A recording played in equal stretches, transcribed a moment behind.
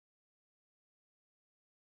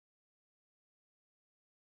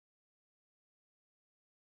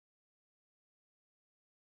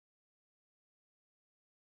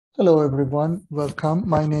Hello, everyone. Welcome.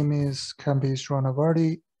 My name is Constance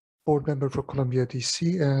Baker, board member for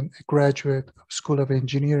ColumbiaDC and a graduate of School of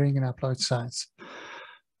Engineering and Applied Science.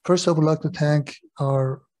 First, I would like to thank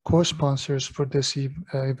our co-sponsors for this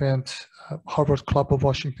event, Harvard Club of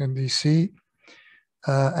Washington, D.C.,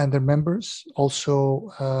 and their members,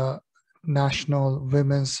 also National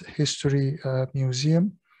Women's History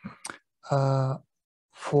Museum, and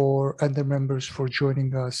their members for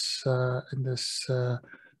joining us in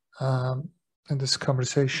this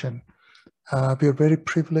conversation. We are very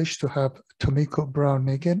privileged to have Tomiko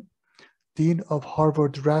Brown-Nagin, Dean of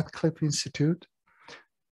Harvard Radcliffe Institute,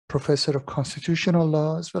 Professor of Constitutional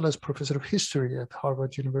Law, as well as Professor of History at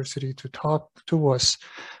Harvard University, to talk to us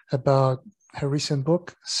about her recent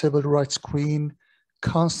book, Civil Rights Queen,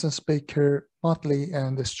 Constance Baker Motley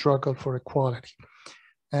and the Struggle for Equality.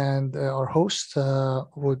 And our host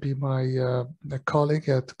would be my colleague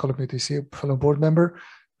at ColumbiaDC, fellow board member,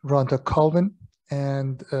 Rhonda Colvin,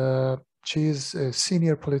 and she is a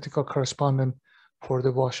senior political correspondent for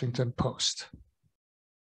the Washington Post.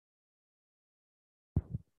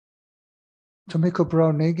 Tomiko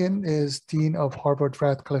Brown-Nagin is Dean of Harvard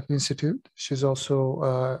Radcliffe Institute. She's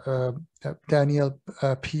also Daniel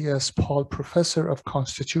P.S. Paul Professor of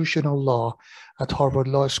Constitutional Law at Harvard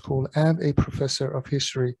Law School and a Professor of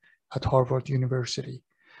History at Harvard University.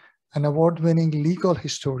 An award-winning legal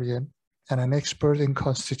historian and an expert in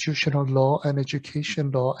constitutional law and education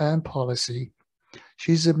law and policy.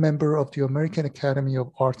 She's a member of the American Academy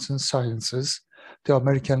of Arts and Sciences, the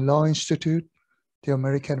American Law Institute, the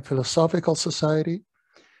American Philosophical Society,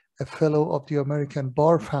 a fellow of the American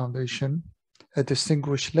Bar Foundation, a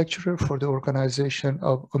distinguished lecturer for the Organization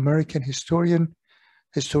of American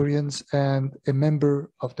Historians, and a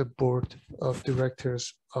member of the Board of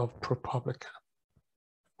Directors of ProPublica.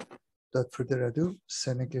 Without further ado,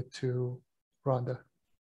 sending it to Rhonda.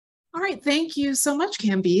 All right, thank you so much,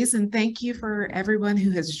 Camby's, and thank you for everyone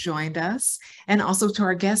who has joined us, and also to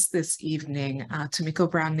our guest this evening,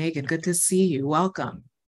 Tomiko Brown-Nagin. Good to see you. Welcome.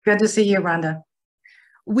 Good to see you, Rhonda.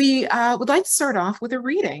 We would like to start off with a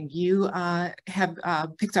reading. You have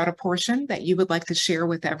picked out a portion that you would like to share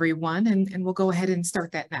with everyone, and we'll go ahead and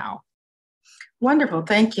start that now. Wonderful,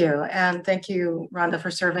 thank you. And thank you, Rhonda, for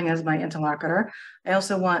serving as my interlocutor. I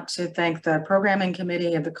also want to thank the programming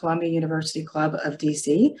committee of the Columbia University Club of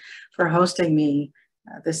DC for hosting me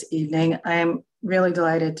this evening. I am really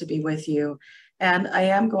delighted to be with you. And I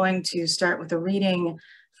am going to start with a reading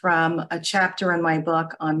from a chapter in my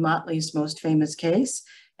book on Motley's most famous case,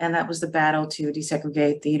 and that was the battle to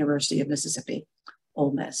desegregate the University of Mississippi,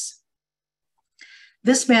 Ole Miss.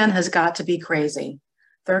 This man has got to be crazy.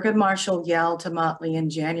 Thurgood Marshall yelled to Motley in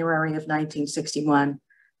January of 1961,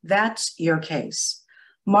 "That's your case."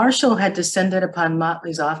 Marshall had descended upon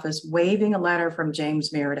Motley's office waving a letter from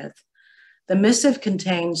James Meredith. The missive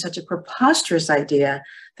contained such a preposterous idea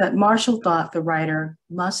that Marshall thought the writer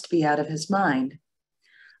must be out of his mind.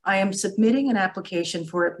 "I am submitting an application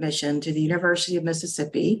for admission to the University of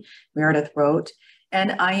Mississippi," Meredith wrote,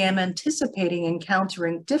 "and I am anticipating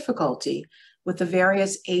encountering difficulty with the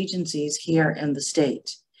various agencies here in the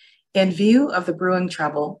state. In view of the brewing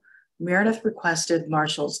trouble, Meredith requested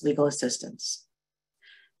Marshall's legal assistance."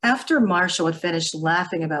 After Marshall had finished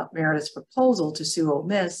laughing about Meredith's proposal to sue Ole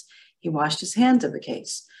Miss, he washed his hands of the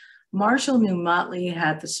case. Marshall knew Motley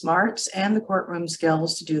had the smarts and the courtroom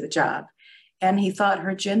skills to do the job, and he thought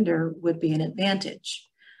her gender would be an advantage.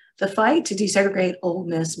 The fight to desegregate Ole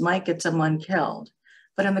Miss might get someone killed,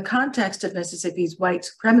 but in the context of Mississippi's white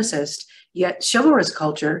supremacist yet chivalrous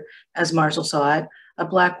culture, as Marshall saw it, a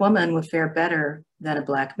Black woman would fare better than a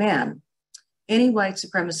Black man. Any white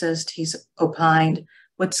supremacist, he opined,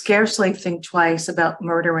 would scarcely think twice about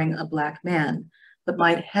murdering a Black man, but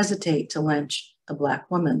might hesitate to lynch a Black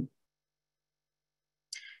woman.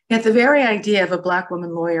 Yet the very idea of a Black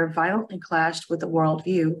woman lawyer violently clashed with the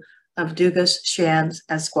worldview of Dugas Shands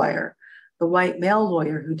Esquire, the white male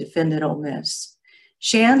lawyer who defended Ole Miss.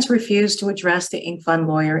 Shands refused to address the Inc. Fund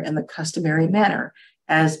lawyer in the customary manner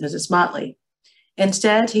as Mrs. Motley.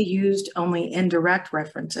 Instead, he used only indirect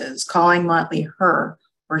references, calling Motley her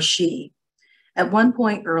or she. At one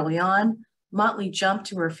point early on, Motley jumped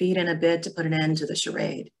to her feet in a bid to put an end to the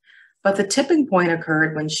charade. But the tipping point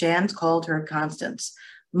occurred when Shands called her Constance.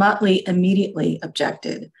 Motley immediately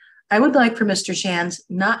objected. "I would like for Mr. Shands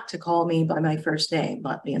not to call me by my first name,"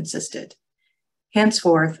 Motley insisted.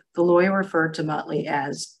 Henceforth, the lawyer referred to Motley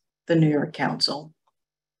as the New York counsel.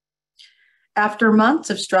 After months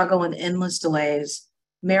of struggle and endless delays,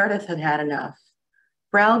 Meredith had had enough.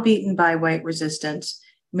 Browbeaten by white resistance,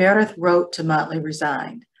 Meredith wrote to Motley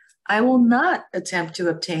resigned. "I will not attempt to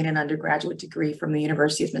obtain an undergraduate degree from the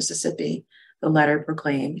University of Mississippi," the letter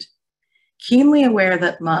proclaimed. Keenly aware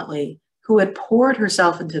that Motley, who had poured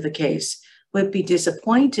herself into the case, would be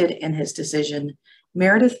disappointed in his decision,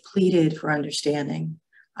 Meredith pleaded for understanding.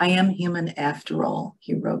 "I am human after all,"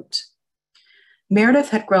 he wrote. Meredith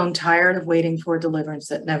had grown tired of waiting for a deliverance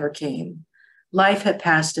that never came. Life had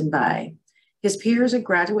passed him by. His peers had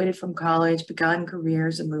graduated from college, begun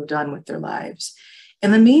careers, and moved on with their lives.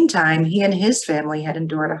 In the meantime, he and his family had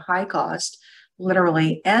endured a high cost,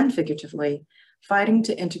 literally and figuratively, fighting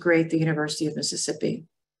to integrate the University of Mississippi.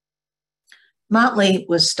 Motley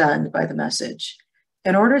was stunned by the message.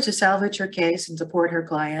 In order to salvage her case and support her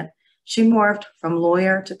client, she morphed from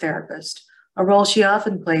lawyer to therapist, a role she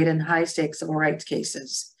often played in high-stakes civil rights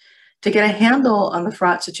cases. To get a handle on the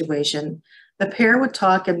fraught situation, the pair would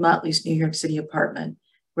talk in Motley's New York City apartment,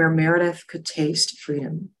 where Meredith could taste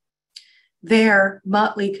freedom. There,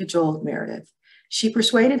 Motley cajoled Meredith. She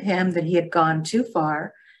persuaded him that he had gone too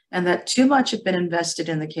far and that too much had been invested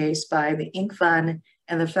in the case by the Inc. Fund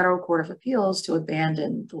and the Federal Court of Appeals to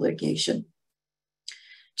abandon the litigation.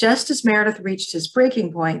 Just as Meredith reached his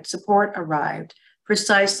breaking point, support arrived,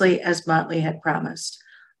 precisely as Motley had promised.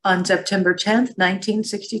 On September 10th,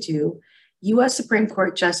 1962, U.S. Supreme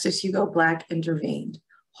Court Justice Hugo Black intervened,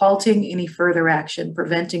 halting any further action,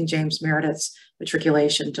 preventing James Meredith's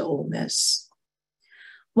matriculation to Ole Miss.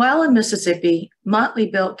 While in Mississippi, Motley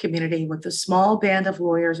built community with a small band of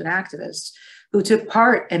lawyers and activists who took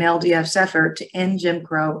part in LDF's effort to end Jim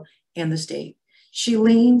Crow in the state. She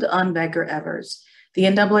leaned on Medgar Evers, the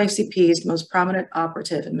NAACP's most prominent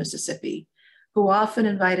operative in Mississippi, who often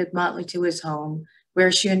invited Motley to his home, where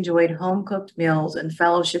she enjoyed home-cooked meals and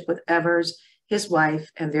fellowship with Evers, his wife,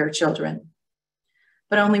 and their children.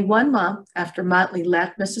 But only 1 month after Motley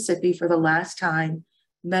left Mississippi for the last time,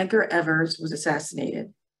 Medgar Evers was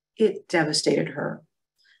assassinated. It devastated her.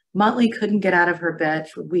 Motley couldn't get out of her bed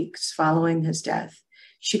for weeks following his death.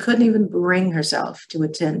 She couldn't even bring herself to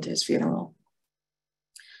attend his funeral.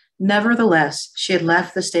 Nevertheless, she had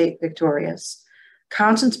left the state victorious.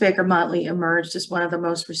 Constance Baker Motley emerged as one of the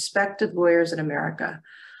most respected lawyers in America.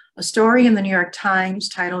 A story in the New York Times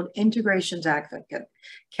titled "Integration's Advocate"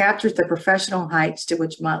 captures the professional heights to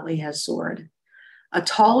which Motley has soared. A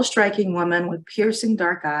tall, striking woman with piercing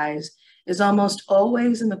dark eyes is almost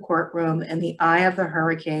always in the courtroom in the eye of the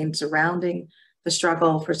hurricane surrounding the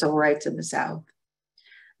struggle for civil rights in the South.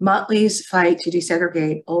 Motley's fight to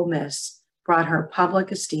desegregate Ole Miss brought her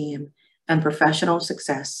public esteem and professional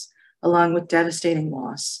success, along with devastating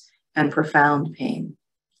loss and profound pain.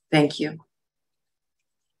 Thank you.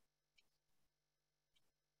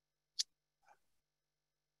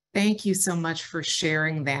 Thank you so much for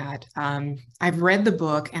sharing that. I've read the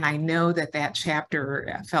book and I know that that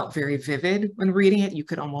chapter felt very vivid when reading it. You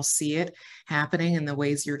could almost see it happening in the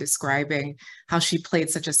ways you're describing how she played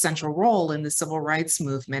such a central role in the civil rights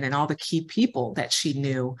movement and all the key people that she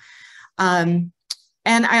knew.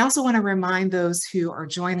 And I also want to remind those who are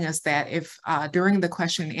joining us that if during the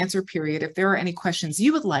question and answer period, if there are any questions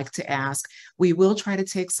you would like to ask, we will try to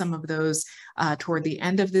take some of those toward the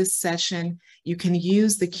end of this session. You can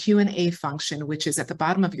use the Q&A function, which is at the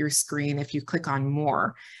bottom of your screen. If you click on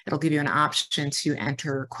more, it'll give you an option to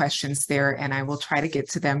enter questions there, and I will try to get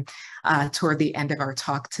to them toward the end of our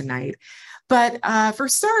talk tonight. But for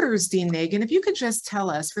starters, Dean Nagin, if you could just tell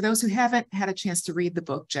us, for those who haven't had a chance to read the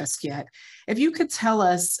book just yet, if you could tell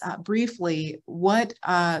us briefly what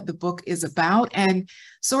the book is about and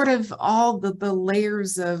sort of all the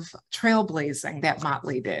layers of trailblazing that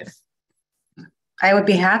Motley did. I would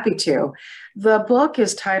be happy to. The book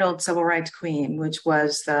is titled Civil Rights Queen, which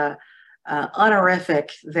was the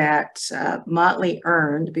honorific that Motley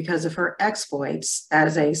earned because of her exploits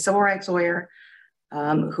as a civil rights lawyer,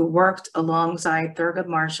 who worked alongside Thurgood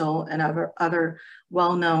Marshall and other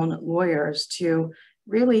well-known lawyers to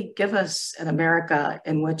really give us an America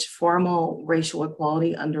in which formal racial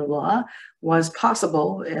equality under law was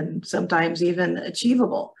possible and sometimes even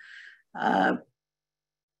achievable.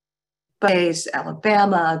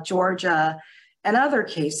 Alabama, Georgia, and other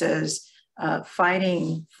cases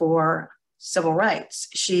fighting for civil rights.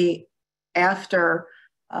 She, after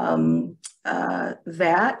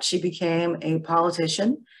that, she became a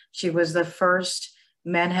politician. She was the first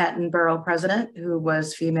Manhattan Borough president who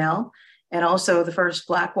was female, and also the first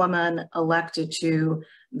Black woman elected to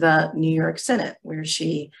the New York Senate, where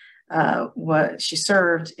she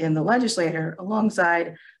served in the legislature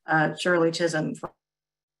alongside Shirley Chisholm for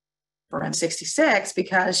around 66,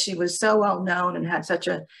 because she was so well known and had such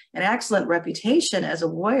an excellent reputation as a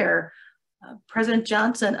lawyer. President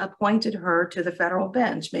Johnson appointed her to the federal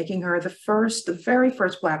bench, making her the very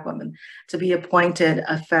first Black woman to be appointed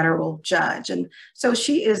a federal judge. And so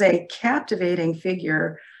she is a captivating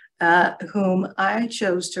figure whom I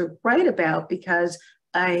chose to write about because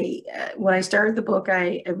when I started the book,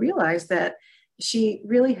 I realized that she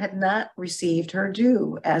really had not received her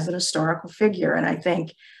due as an historical figure. And I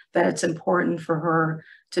think that it's important for her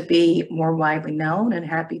to be more widely known, and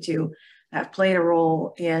happy to have played a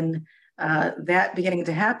role in that beginning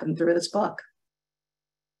to happen through this book.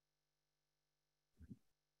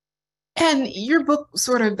 And your book,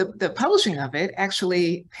 sort of the publishing of it,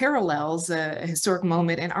 actually parallels a historic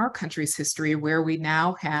moment in our country's history where we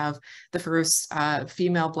now have the first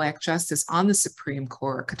female Black justice on the Supreme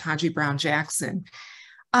Court, Ketanji Brown Jackson.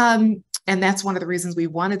 And that's one of the reasons we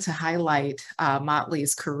wanted to highlight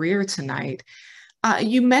Motley's career tonight.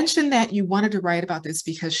 You mentioned that you wanted to write about this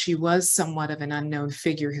because she was somewhat of an unknown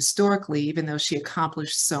figure historically, even though she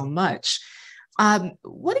accomplished so much.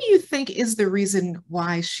 What do you think is the reason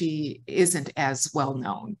why she isn't as well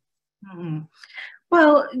known? Mm-hmm.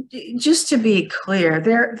 Well, just to be clear,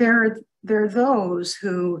 there are those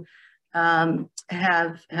who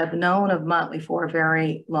have known of Motley for a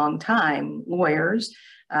very long time, lawyers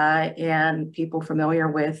and people familiar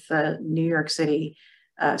with New York City.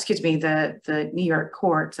 The New York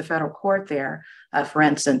courts, the federal court there, for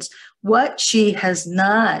instance. What she had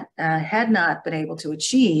not been able to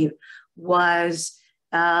achieve was,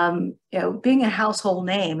 being a household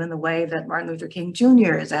name in the way that Martin Luther King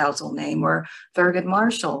Jr. is a household name, or Thurgood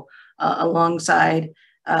Marshall, alongside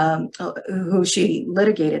who she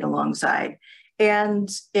litigated alongside.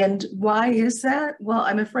 And why is that? Well,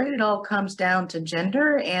 I'm afraid it all comes down to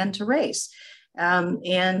gender and to race.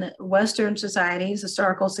 In Western societies,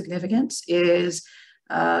 historical significance is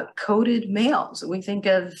coded males. We think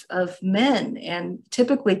of men, and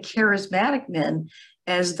typically charismatic men,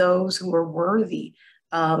 as those who are worthy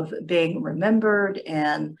of being remembered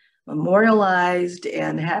and memorialized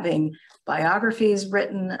and having biographies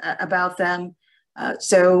written about them.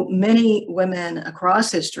 So many women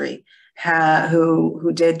across history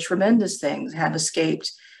who did tremendous things have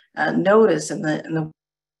escaped notice in the.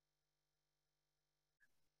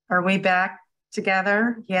 Are we back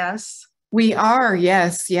together? Yes. We are,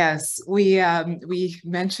 yes. We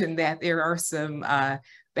mentioned that there are some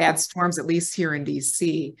bad storms, at least here in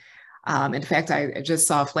DC. In fact, I just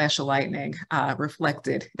saw a flash of lightning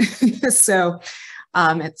reflected. So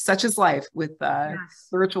it's such is life with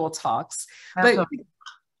virtual talks. Absolutely. But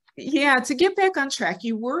yeah, to get back on track,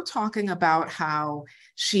 you were talking about how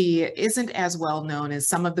she isn't as well known as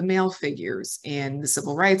some of the male figures in the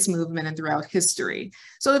civil rights movement and throughout history.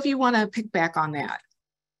 So if you want to pick back on that.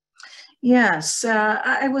 Yes,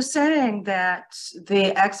 I was saying that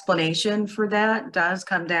the explanation for that does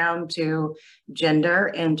come down to gender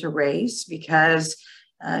and to race, because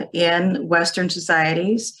in Western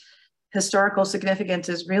societies, historical significance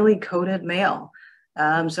is really coded male.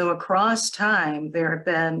 So across time, there have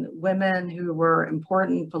been women who were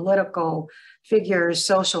important political figures,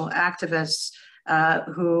 social activists,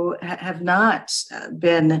 who have not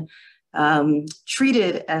been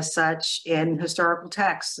treated as such in historical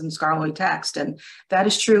texts and scholarly text. And that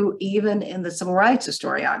is true even in the civil rights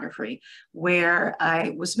historiography, where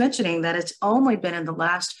I was mentioning that it's only been in the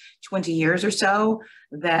last 20 years or so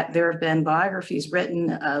that there have been biographies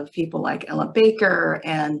written of people like Ella Baker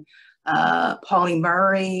and Pauli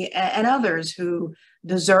Murray and others who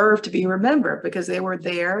deserve to be remembered because they were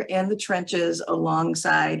there in the trenches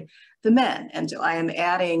alongside the men. And so I am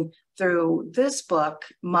adding through this book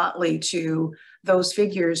Motley to those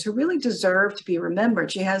figures who really deserve to be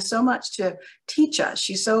remembered. She has so much to teach us.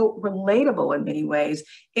 She's so relatable in many ways,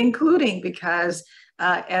 including because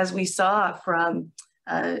as we saw from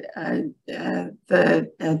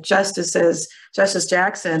Justice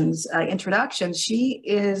Jackson's introduction, she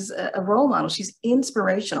is a role model. She's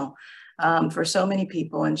inspirational for so many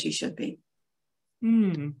people, and she should be.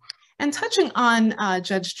 And touching on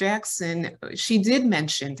Judge Jackson, she did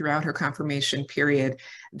mention throughout her confirmation period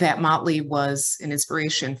that Motley was an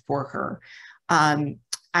inspiration for her.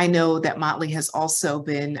 I know that Motley has also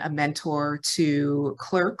been a mentor to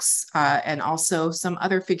clerks and also some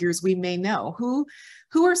other figures we may know. Who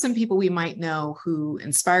are some people we might know who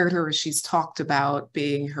inspired her, as she's talked about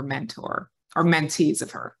being her mentor or mentees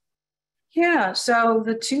of her? Yeah, so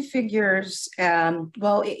the two figures,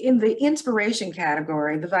 well, in the inspiration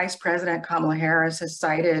category, the Vice President Kamala Harris has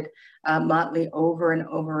cited Motley over and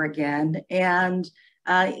over again. And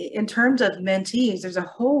in terms of mentees, there's a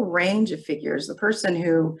whole range of figures. The person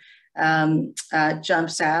who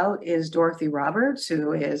jumps out is Dorothy Roberts,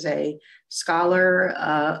 who is a scholar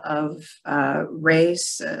of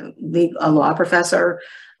race, a law professor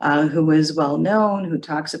who is well known, who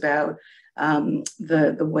talks about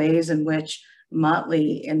the ways in which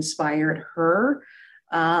Motley inspired her.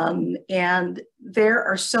 And there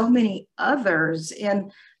are so many others.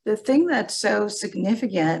 And the thing that's so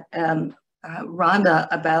significant, Rhonda,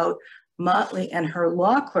 about Motley and her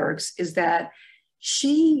law clerks is that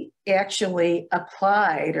she actually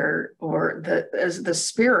applied the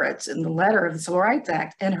spirits in the letter of the Civil Rights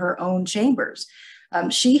Act in her own chambers.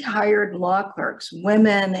 She hired law clerks,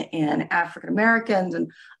 women and African Americans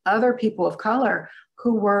and other people of color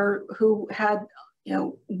who had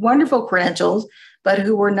wonderful credentials, but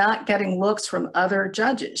who were not getting looks from other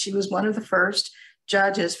judges. She was one of the first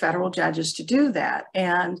judges, federal judges, to do that.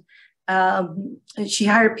 And she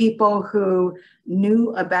hired people who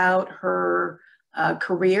knew about her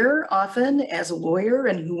career often as a lawyer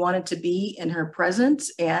and who wanted to be in her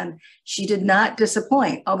presence. And she did not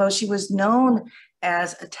disappoint, although she was known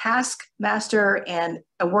as a taskmaster and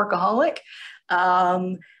a workaholic.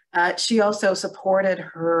 She also supported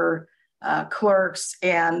her clerks.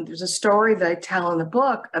 And there's a story that I tell in the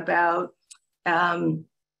book about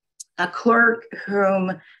a clerk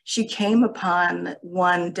whom she came upon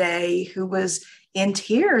one day who was in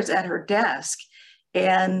tears at her desk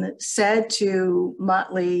and said to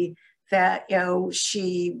Motley that,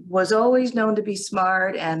 she was always known to be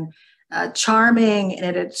smart and charming, and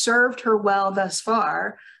it had served her well thus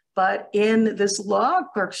far. But in this law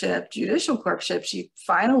clerkship, judicial clerkship, she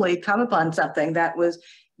finally come upon something that was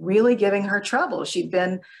really giving her trouble. She'd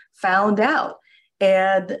been found out.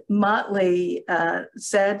 And Motley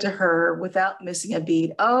said to her without missing a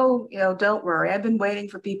beat, "Oh, don't worry. I've been waiting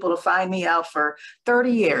for people to find me out for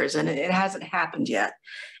 30 years and it hasn't happened yet."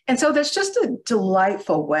 And so that's just a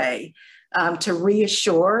delightful way to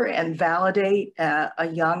reassure and validate a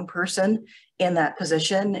young person in that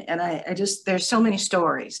position. And there's so many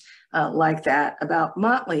stories like that about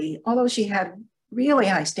Motley. Although she had really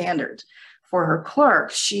high standards for her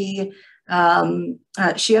clerks, she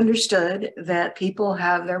understood that people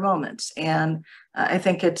have their moments. And I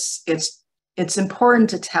think it's important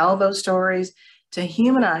to tell those stories, to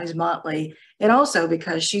humanize Motley, and also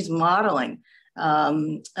because she's modeling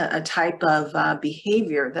a type of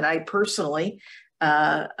behavior that I personally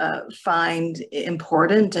find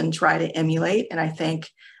important and try to emulate. And I think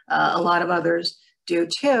a lot of others do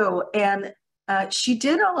too. And she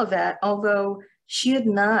did all of that, although she had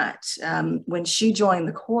not, when she joined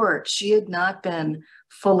the court, she had not been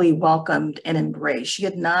fully welcomed and embraced. She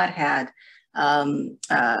had not had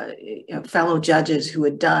fellow judges who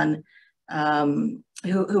had done,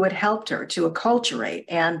 who had helped her to acculturate.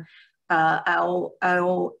 And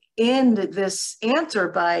I'll end this answer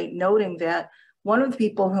by noting that one of the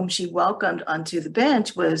people whom she welcomed onto the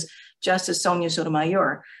bench was Justice Sonia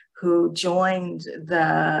Sotomayor, who joined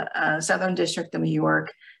the Southern District of New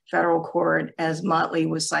York federal court as Motley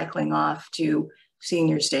was cycling off to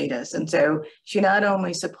senior status. And so she not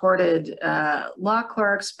only supported law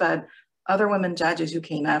clerks, but other women judges who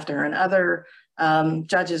came after her and other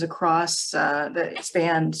judges across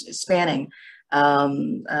spanning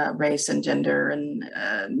race and gender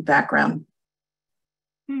and background.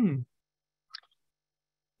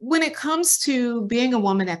 When it comes to being a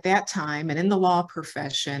woman at that time and in the law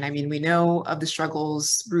profession, I mean, we know of the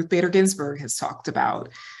struggles Ruth Bader Ginsburg has talked about,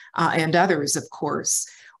 and others, of course.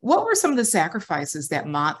 What were some of the sacrifices that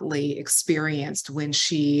Motley experienced when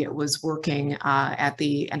she was working at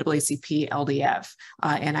the NAACP LDF?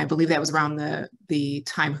 And I believe that was around the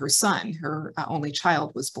time her son, her only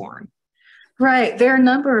child, was born. Right. There are a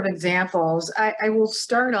number of examples. I will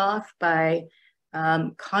start off by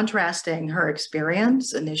contrasting her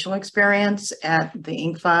initial experience at the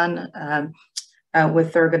Inc. Fund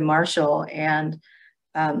with Thurgood Marshall and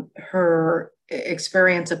her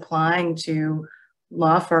experience applying to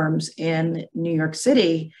law firms in New York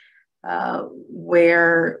City,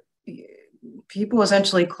 where people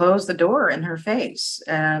essentially closed the door in her face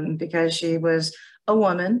because she was a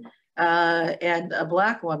woman and a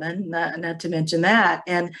Black woman, not to mention that.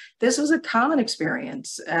 And this was a common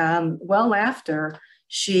experience well after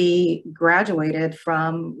she graduated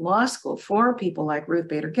from law school for people like Ruth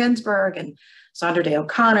Bader Ginsburg and Sandra Day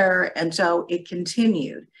O'Connor. And so it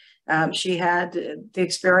continued. She had the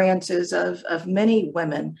experiences of many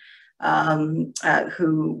women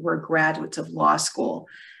who were graduates of law school.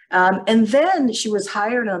 And then she was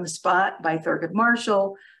hired on the spot by Thurgood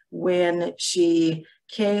Marshall when she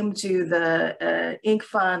came to the Inc.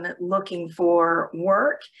 Fund looking for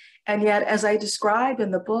work. And yet, as I describe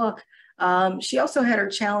in the book, she also had her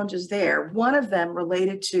challenges there. One of them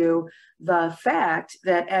related to the fact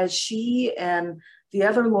that as she and the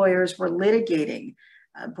other lawyers were litigating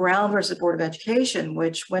Brown versus Board of Education,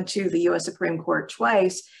 which went to the U.S. Supreme Court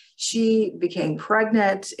twice, she became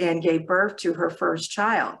pregnant and gave birth to her first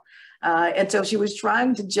child. And so she was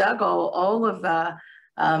trying to juggle all of the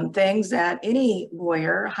things that any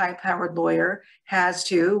lawyer, high-powered lawyer, has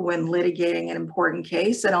to when litigating an important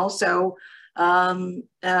case, and also acclimating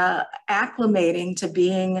to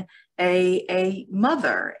being a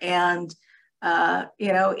mother. And,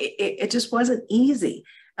 it just wasn't easy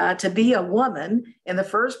to be a woman in the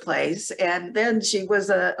first place. And then she was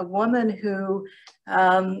a woman who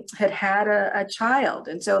had a child.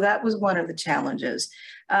 And so that was one of the challenges.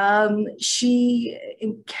 She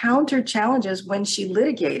encountered challenges when she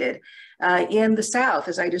litigated in the South,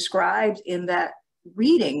 as I described in that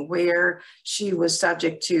reading, where she was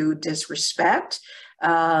subject to disrespect.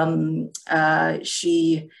 People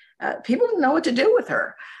didn't know what to do with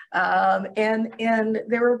her. And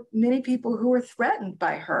there were many people who were threatened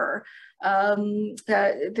by her.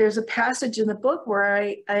 There's a passage in the book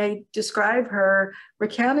where I describe her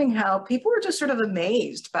recounting how people were just sort of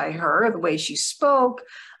amazed by her, the way she spoke,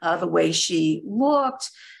 the way she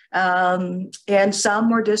looked, and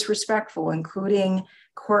some were disrespectful, including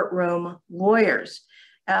courtroom lawyers.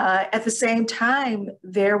 At the same time,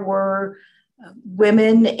 there were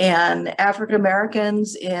women and African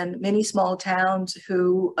Americans in many small towns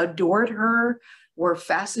who adored her, were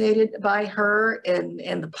fascinated by her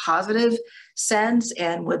in the positive sense,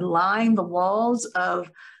 and would line the walls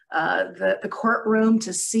of the courtroom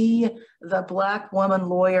to see the Black woman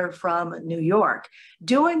lawyer from New York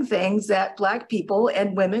doing things that Black people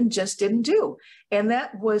and women just didn't do. And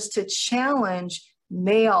that was to challenge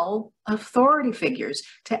male authority figures,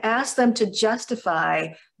 to ask them to justify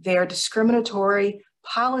their discriminatory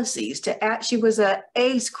policies. She was an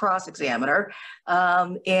ace cross-examiner,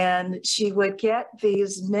 and she would get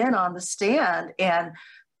these men on the stand, and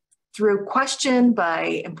through question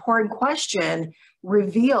by important question,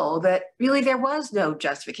 reveal that really there was no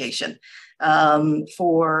justification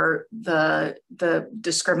for the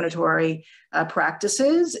discriminatory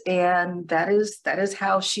practices, and that is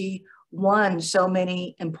how she won so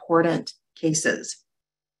many important cases.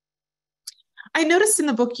 I noticed in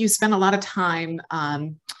the book you spent a lot of time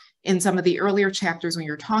in some of the earlier chapters when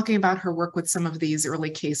you're talking about her work with some of these early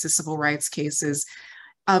cases, civil rights cases,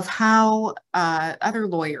 of how other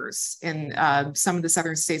lawyers in some of the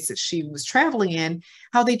southern states that she was traveling in,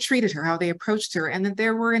 how they treated her, how they approached her, and that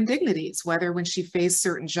there were indignities, whether when she faced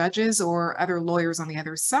certain judges or other lawyers on the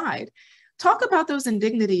other side. Talk about those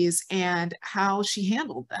indignities and how she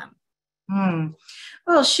handled them.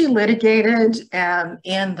 Well, she litigated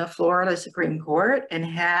in the Florida Supreme Court and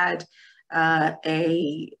had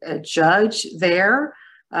a judge there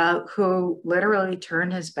who literally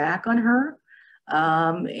turned his back on her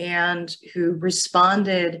and who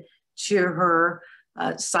responded to her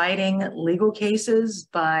citing legal cases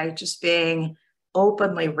by just being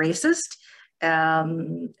openly racist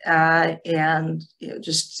and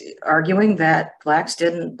just arguing that Blacks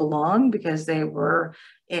didn't belong because they were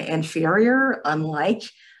inferior, unlike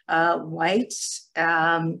whites.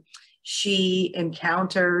 She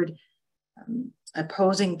encountered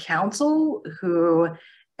opposing counsel who,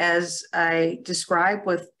 as I described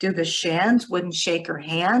with Dugas-Shand, wouldn't shake her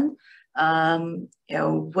hand,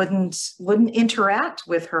 wouldn't interact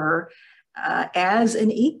with her as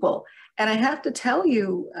an equal. And I have to tell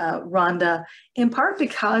you, Rhonda, in part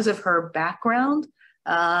because of her background,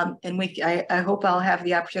 and I hope I'll have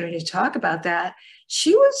the opportunity to talk about that,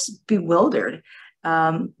 she was bewildered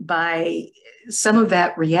by some of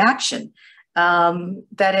that reaction.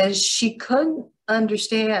 That is, she couldn't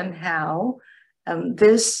understand how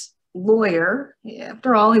this lawyer,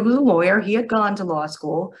 after all, he was a lawyer, he had gone to law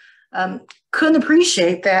school, couldn't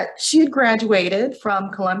appreciate that she had graduated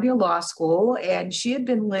from Columbia Law School and she had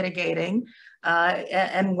been litigating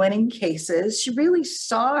and winning cases. She really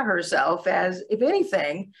saw herself as, if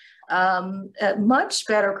anything, a much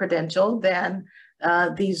better credential than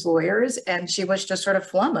these lawyers, and she was just sort of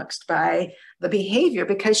flummoxed by the behavior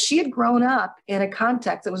because she had grown up in a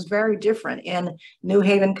context that was very different in New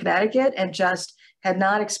Haven, Connecticut, and just had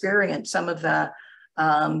not experienced some of the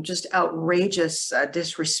just outrageous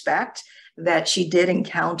disrespect that she did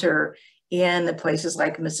encounter in places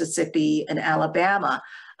like Mississippi and Alabama.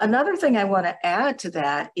 Another thing I want to add to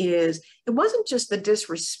that is it wasn't just the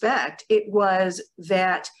disrespect, it was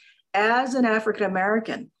that as an African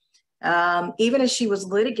American, even as she was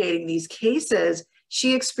litigating these cases,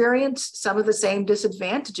 she experienced some of the same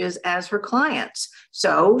disadvantages as her clients.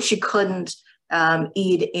 So she couldn't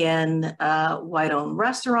eat in white-owned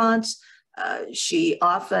restaurants. She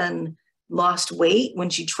often lost weight when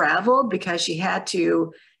she traveled because she had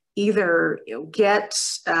to either get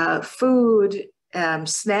food,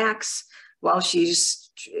 snacks while she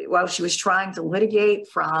was trying to litigate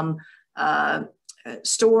from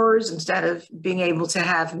stores instead of being able to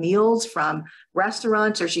have meals from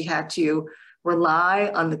restaurants, or she had to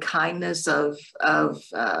rely on the kindness of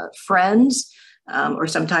friends or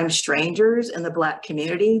sometimes strangers in the Black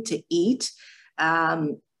community to eat.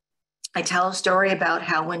 I tell a story about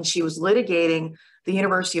how when she was litigating the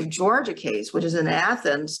University of Georgia case, which is in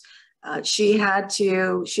Athens, she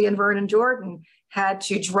and Vernon Jordan had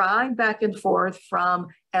to drive back and forth from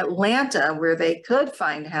Atlanta, where they could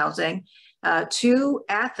find housing, to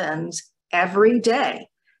Athens every day.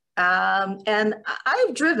 And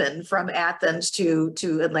I've driven from Athens to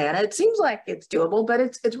Atlanta. It seems like it's doable, but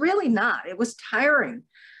it's really not. It was tiring.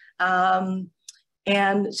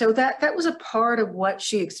 And so that was a part of what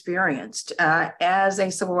she experienced as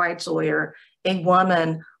a civil rights lawyer, a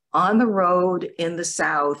woman on the road in the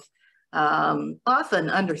South, often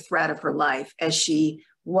under threat of her life, as she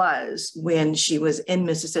was when she was in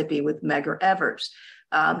Mississippi with Medgar Evers.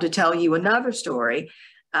 To tell you another story,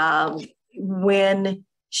 when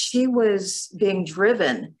she was being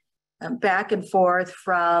driven back and forth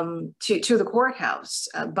to the courthouse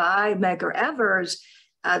by Medgar Evers,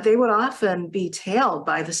 they would often be tailed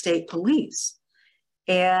by the state police.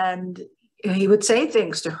 And he would say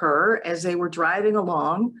things to her as they were driving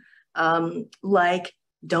along, like,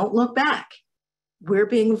 "Don't look back. We're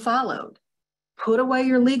being followed. Put away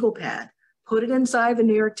your legal pad. Put it inside the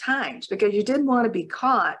New York Times," because you didn't want to be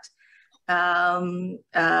caught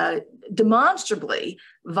demonstrably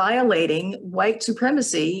violating white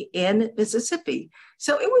supremacy in Mississippi.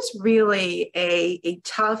 So it was really a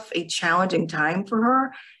tough, a challenging time for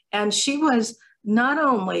her. And she was not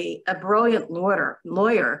only a brilliant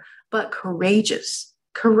lawyer, but courageous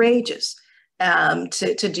to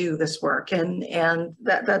do this work. And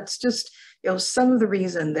that's just, some of the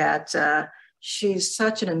reason that she's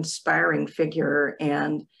such an inspiring figure,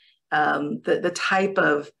 and the type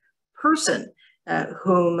of person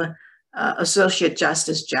whom Associate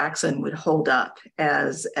Justice Jackson would hold up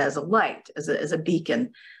as a light, as a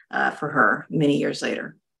beacon for her many years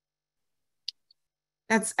later.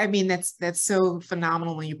 That's so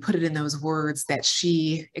phenomenal when you put it in those words, that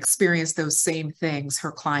she experienced those same things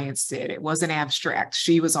her clients did. It wasn't abstract.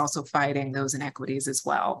 She was also fighting those inequities as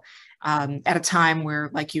well. At a time where,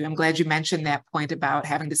 like you, I'm glad you mentioned that point about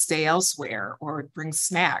having to stay elsewhere or bring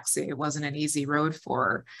snacks. It wasn't an easy road for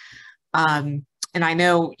her. And I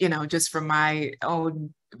know, just from my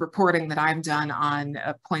own reporting that I've done on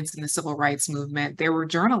points in the civil rights movement, there were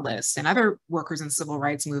journalists and other workers in the civil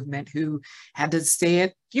rights movement who had to stay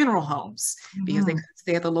at funeral homes because they couldn't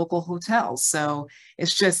stay at the local hotels. So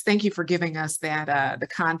it's just, thank you for giving us that, the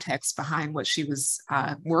context behind what she was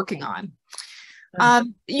working on.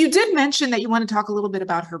 You did mention that you want to talk a little bit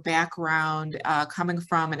about her background, coming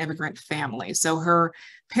from an immigrant family. So her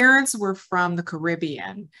parents were from the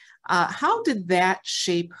Caribbean. How did that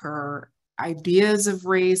shape her ideas of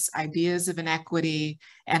race, ideas of inequity,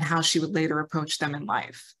 and how she would later approach them in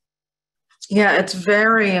life? Yeah, it's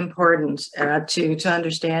very important to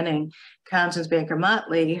understanding Constance Baker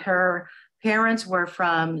Motley. Her parents were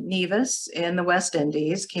from Nevis in the West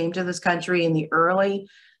Indies, came to this country in the early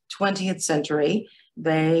 20th century.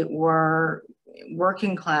 They were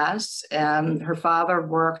working class. Her father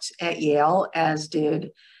worked at Yale, as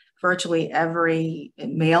did virtually every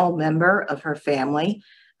male member of her family,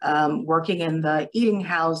 working in the eating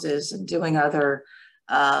houses and doing other,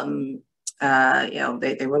 they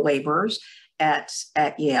were laborers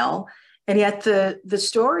at Yale. And yet the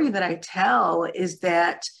story that I tell is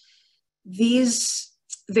that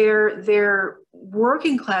their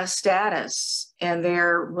working class status and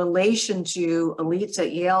their relation to elites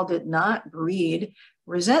at Yale did not breed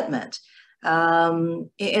resentment.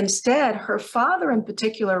 Instead, her father in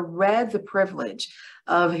particular read the privilege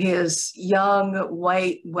of his young,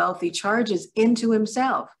 white, wealthy charges into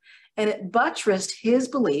himself. And it buttressed his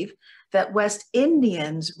belief that West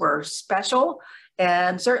Indians were special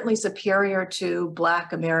and certainly superior to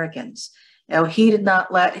Black Americans. He did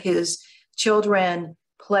not let his children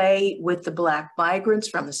play with the Black migrants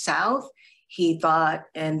from the South. He thought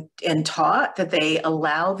and taught that they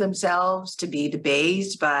allowed themselves to be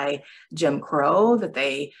debased by Jim Crow, that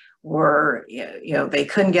they were, they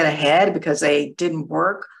couldn't get ahead because they didn't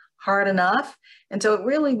work hard enough. And so it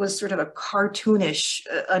really was sort of a cartoonish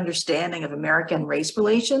understanding of American race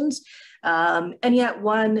relations and yet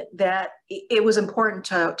one that it was important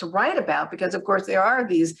to write about, because of course there are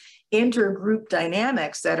these intergroup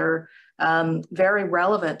dynamics that are very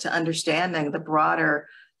relevant to understanding the broader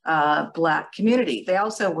Black community. They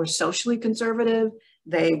also were socially conservative.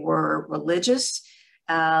 They were religious.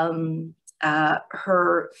 Her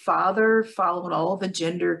father followed all the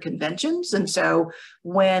gender conventions. And so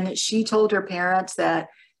when she told her parents that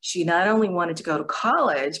she not only wanted to go to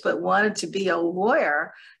college, but wanted to be a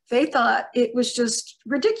lawyer, they thought it was just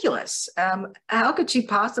ridiculous. How could she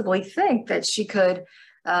possibly think that she could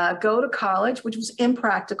go to college, which was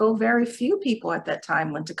impractical? Very few people at that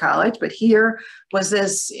time went to college, but here was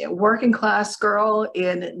this working class girl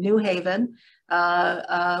in New Haven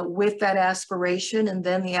with that aspiration, and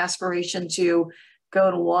then the aspiration to go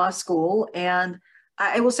to law school. And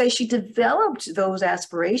I will say she developed those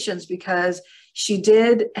aspirations because she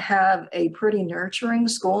did have a pretty nurturing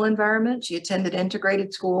school environment. She attended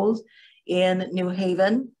integrated schools in New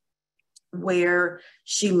Haven, where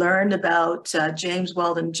she learned about James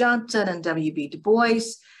Weldon Johnson and W.B. Du Bois.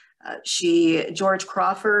 George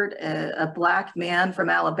Crawford, a Black man from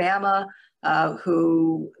Alabama,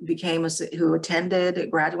 who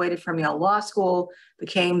graduated from Yale Law School,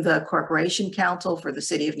 became the corporation counsel for the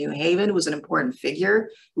city of New Haven, was an important figure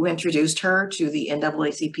who introduced her to the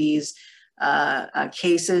NAACP's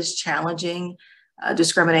cases challenging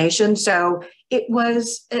discrimination. So it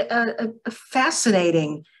was a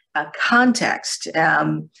fascinating context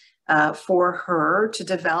for her to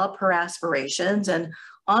develop her aspirations. And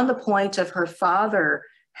on the point of her father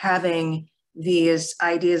having these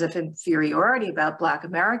ideas of inferiority about Black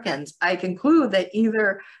Americans, I conclude that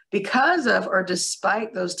either because of or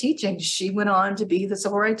despite those teachings, she went on to be the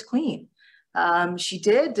civil rights queen. She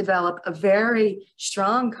did develop a very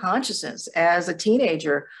strong consciousness as a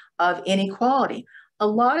teenager of inequality. A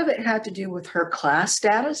lot of it had to do with her class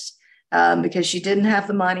status, because she didn't have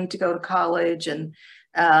the money to go to college, and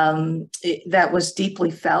that was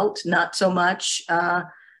deeply felt. Not so much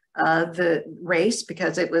the race,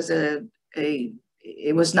 because it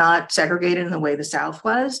was not segregated in the way the South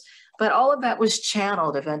was, but all of that was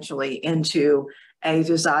channeled eventually into a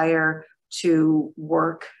desire to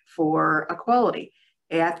work for equality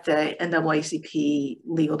at the NAACP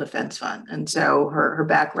Legal Defense Fund. And so her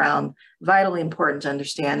background, vitally important to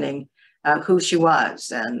understanding who she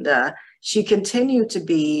was. And she continued to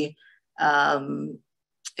be,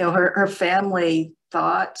 her family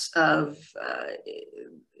thought of,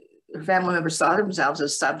 her family members saw themselves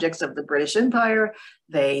as subjects of the British Empire.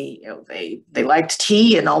 They liked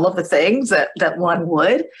tea and all of the things that one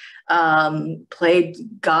would. Played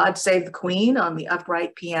 "God Save the Queen" on the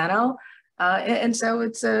upright piano, and so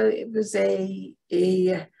it was an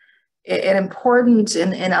important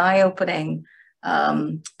and eye-opening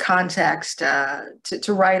context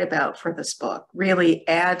to write about for this book. Really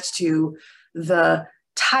adds to the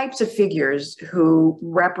types of figures who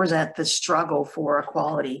represent the struggle for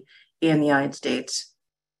equality in the United States.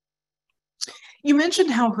 You mentioned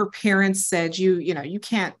how her parents said, you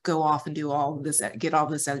can't go off and do all this, get all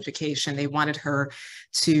this education. They wanted her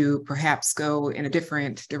to perhaps go in a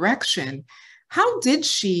different direction. How did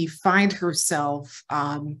she find herself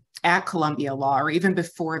at Columbia Law, or even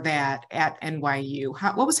before that at NYU?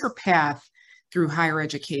 What was her path through higher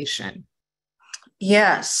education?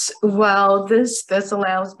 Yes, well, this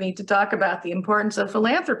allows me to talk about the importance of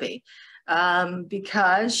philanthropy,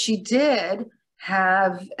 because she did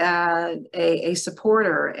have a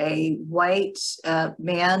supporter, a white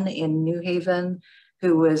man in New Haven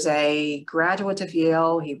who was a graduate of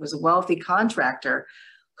Yale. He was a wealthy contractor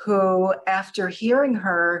who, after hearing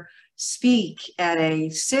her speak at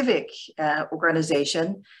a civic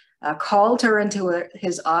organization, called her into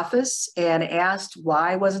his office and asked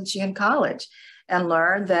why wasn't she in college, and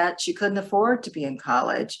learned that she couldn't afford to be in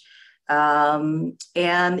college.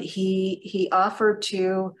 And he offered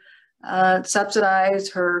to subsidize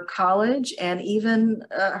her college and even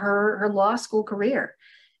her law school career.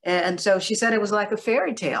 And so she said it was like a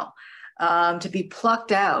fairy tale to be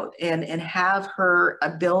plucked out and have her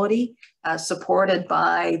ability supported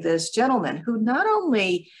by this gentleman who not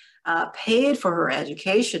only paid for her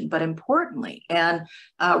education, but importantly and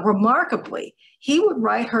remarkably, he would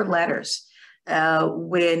write her letters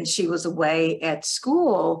when she was away at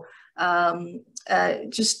school,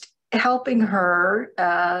 just helping her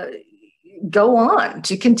go on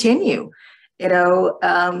to continue,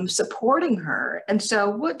 supporting her. And so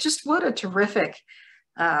what a terrific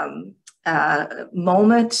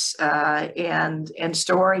moment and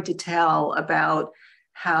story to tell about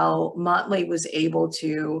how Motley was able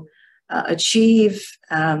to achieve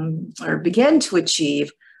or begin to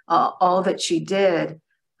achieve all that she did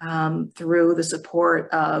through the support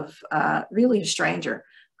of really a stranger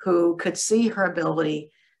who could see her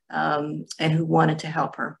ability and who wanted to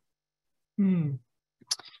help her. Hmm.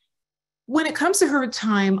 When it comes to her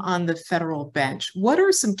time on the federal bench, what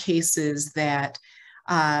are some cases that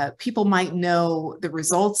people might know the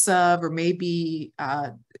results of or maybe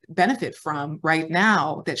benefit from right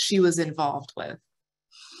now that she was involved with?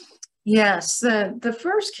 Yes, the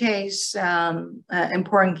first case,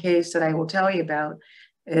 important case that I will tell you about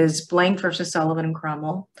is Blank versus Sullivan and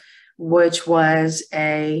Cromwell, which was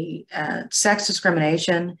a sex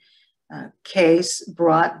discrimination case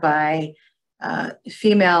brought by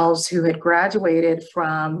females who had graduated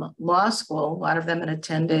from law school. A lot of them had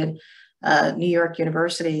attended New York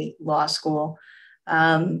University Law School,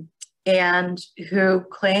 and who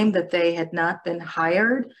claimed that they had not been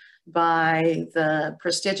hired by the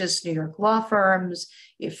prestigious New York law firms.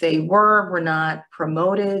 If they were not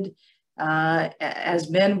promoted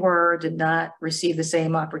as men were, did not receive the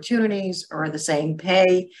same opportunities or the same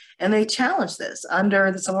pay, and they challenged this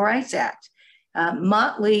under the Civil Rights Act.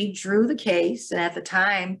 Motley drew the case, and at the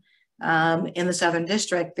time in the Southern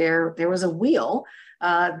District, there was a wheel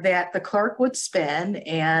that the clerk would spin,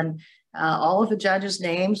 and all of the judges'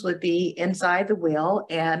 names would be inside the wheel,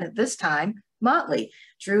 and this time Motley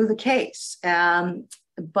drew the case.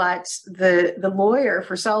 But the lawyer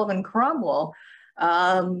for Sullivan Cromwell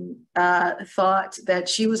thought that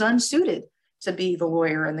she was unsuited to be the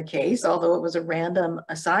lawyer in the case, although it was a random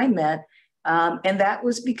assignment. And that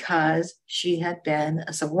was because she had been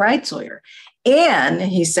a civil rights lawyer. And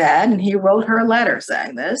he said, and he wrote her a letter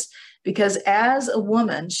saying this, because as a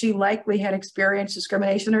woman, she likely had experienced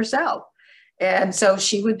discrimination herself. And so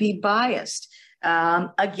she would be biased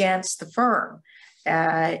against the firm.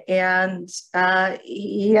 And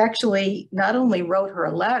he actually not only wrote her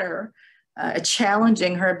a letter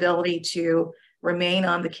challenging her ability to remain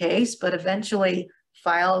on the case, but eventually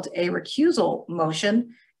filed a recusal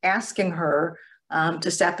motion asking her to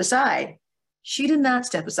step aside. She did not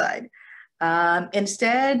step aside.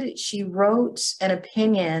 Instead, she wrote an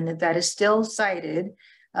opinion that is still cited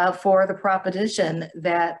for the proposition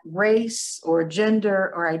that race or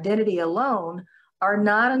gender or identity alone are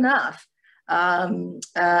not enough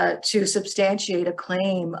to substantiate a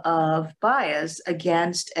claim of bias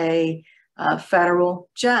against a federal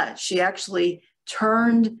judge. She actually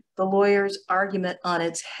turned the lawyer's argument on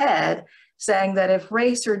its head, saying that if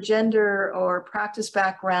race or gender or practice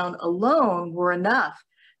background alone were enough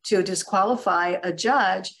to disqualify a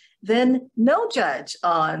judge, then no judge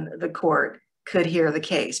on the court could hear the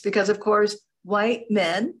case. Because of course, white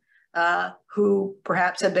men who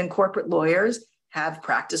perhaps have been corporate lawyers have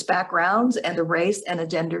practice backgrounds and a race and a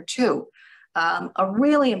gender too. A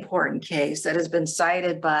really important case that has been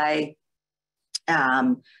cited by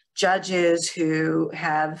judges who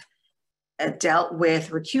have dealt with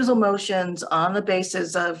recusal motions on the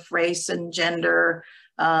basis of race and gender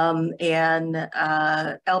and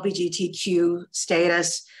LGBTQ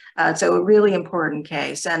status. So a really important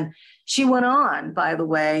case. And she went on, by the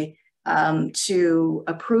way, to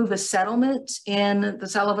approve a settlement in the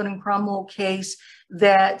Sullivan and Cromwell case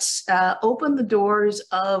that opened the doors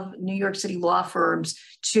of New York City law firms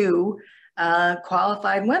to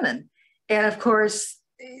qualified women. And of course,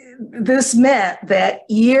 this meant that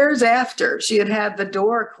years after she had had the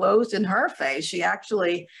door closed in her face, she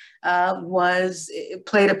actually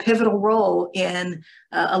played a pivotal role in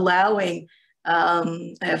allowing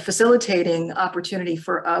facilitating opportunity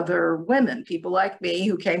for other women, people like me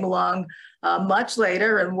who came along much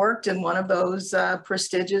later and worked in one of those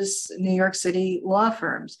prestigious New York City law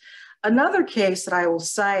firms. Another case that I will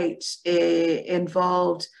cite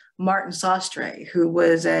involved Martin Sostre, who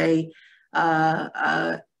was a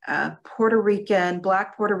Puerto Rican,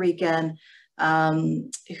 Black Puerto Rican,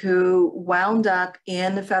 who wound up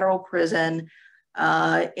in the federal prison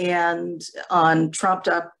and on trumped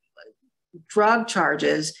up drug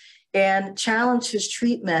charges and challenged his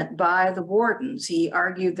treatment by the wardens. He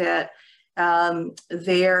argued that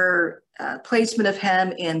their placement of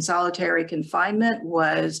him in solitary confinement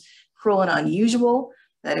was cruel and unusual,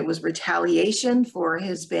 that it was retaliation for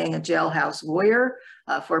his being a jailhouse lawyer,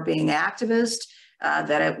 for being an activist,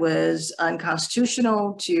 that it was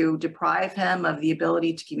unconstitutional to deprive him of the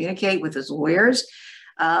ability to communicate with his lawyers.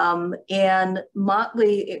 And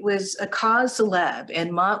Motley, it was a cause célèbre,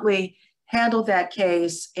 and Motley handled that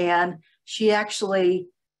case, and she actually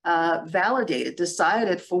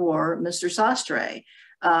decided for Mr. Sostre.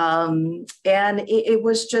 And it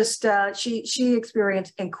was just, she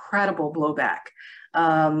experienced incredible blowback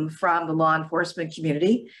from the law enforcement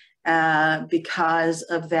community. because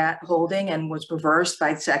of that holding and was reversed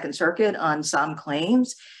by the Second Circuit on some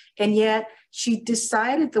claims. And yet she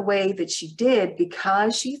decided the way that she did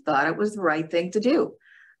because she thought it was the right thing to do.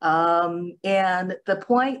 And the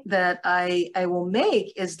point that I will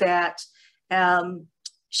make is that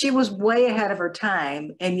she was way ahead of her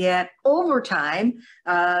time, and yet over time,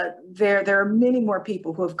 there are many more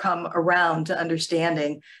people who have come around to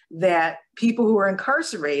understanding that people who are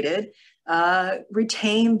incarcerated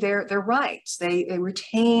retain their rights. They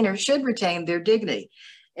retain or should retain their dignity.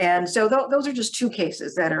 And so those are just two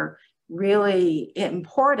cases that are really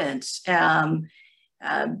important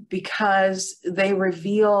because they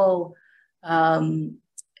reveal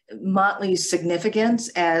Motley's significance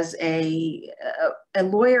as a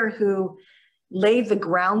lawyer who laid the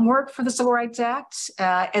groundwork for the Civil Rights Act.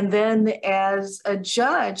 And then as a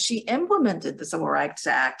judge, she implemented the Civil Rights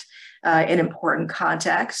Act in important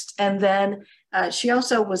context. And then she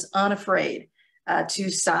also was unafraid to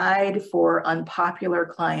side for unpopular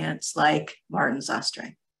clients like Martin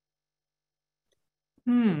Sostre.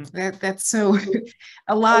 That's so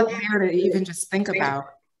a lot there to even just think about.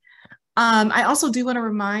 I also do want to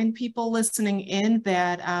remind people listening in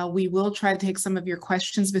that we will try to take some of your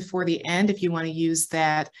questions before the end if you want to use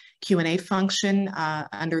that Q&A function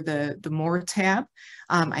under the More tab.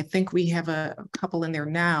 I think we have a couple in there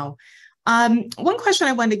now. One question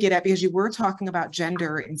I wanted to get at, because you were talking about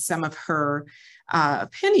gender in some of her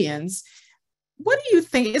opinions, what do you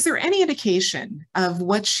think, is there any indication of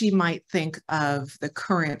what she might think of the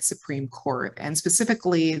current Supreme Court and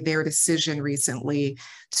specifically their decision recently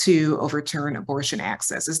to overturn abortion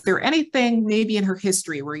access? Is there anything maybe in her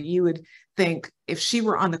history where you would think if she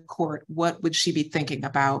were on the court, what would she be thinking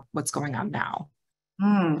about what's going on now?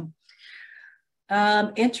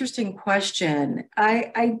 Interesting question.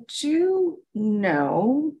 I do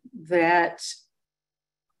know that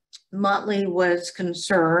Motley was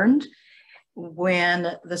concerned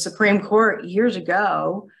when the Supreme Court years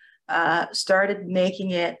ago started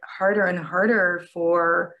making it harder and harder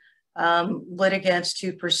for litigants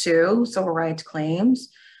to pursue civil rights claims.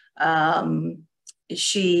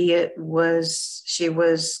 She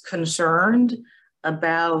was concerned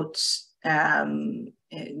about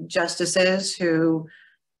justices who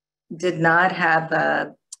did not have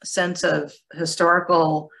a sense of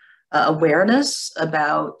historical awareness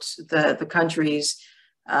about the country's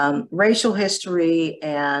racial history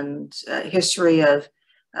and history of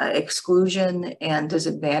exclusion and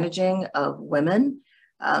disadvantaging of women.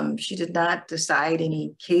 She did not decide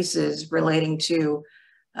any cases relating to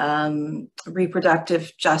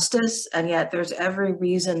reproductive justice, and yet there's every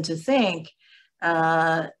reason to think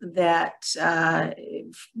that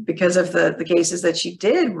because of the cases that she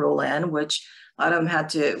did rule in, which a lot of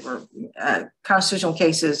them were constitutional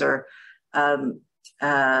cases or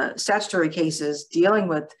statutory cases dealing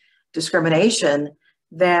with discrimination,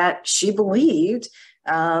 that she believed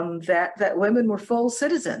that women were full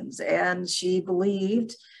citizens, and she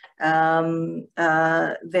believed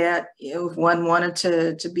that if one wanted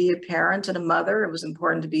to be a parent and a mother, it was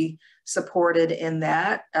important to be supported in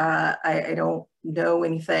that. I don't know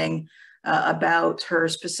anything about her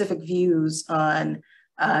specific views on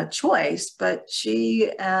choice, but she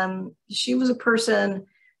was a person,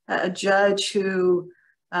 a judge who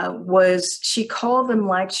she called them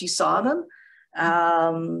like she saw them,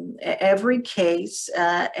 every case,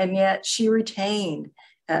 and yet she retained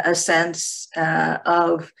a sense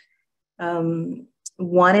of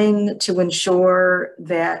wanting to ensure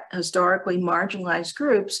that historically marginalized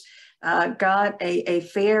groups got a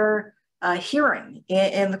fair hearing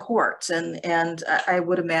in the courts. And I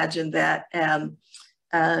would imagine that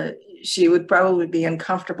she would probably be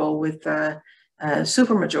uncomfortable with the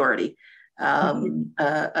supermajority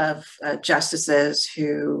of justices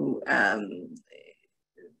who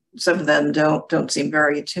some of them don't seem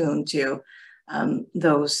very attuned to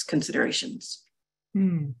those considerations.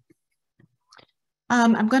 I'm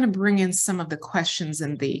going to bring in some of the questions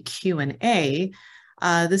in the Q&A.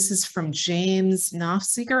 This is from James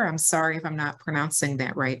Nofseeker. I'm sorry if I'm not pronouncing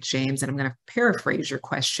that right, James, and I'm going to paraphrase your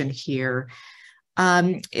question here.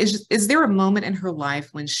 Is there a moment in her life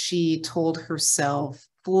when she told herself,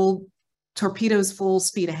 full torpedoes, full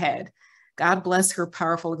speed ahead? God bless her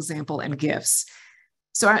powerful example and gifts.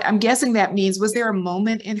 So I'm guessing that means, was there a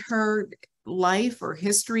moment in her life or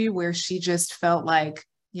history where she just felt like,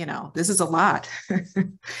 you know, this is a lot?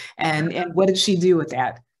 and what did she do with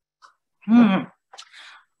that? Well,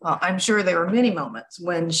 I'm sure there were many moments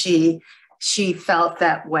when she felt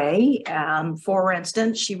that way. For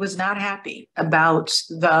instance, she was not happy about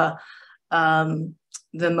the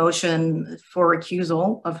motion for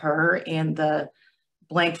recusal of her in the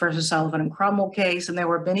Blank versus Sullivan and Cromwell case, and there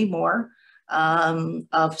were many more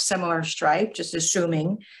of similar stripe, just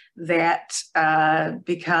assuming that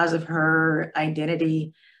because of her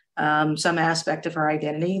identity, some aspect of her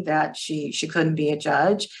identity, that she couldn't be a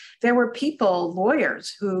judge. There were people,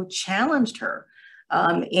 lawyers, who challenged her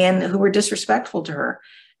and who were disrespectful to her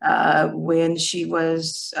when she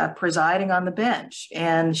was presiding on the bench,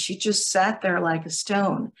 and she just sat there like a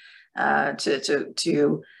stone.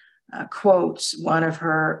 To quote one of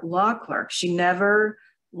her law clerks, she never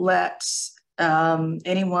lets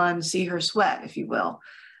anyone see her sweat, if you will.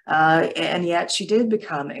 And yet she did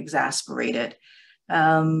become exasperated.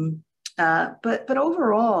 But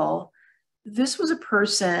overall, this was a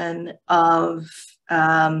person of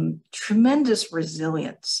tremendous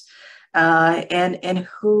resilience and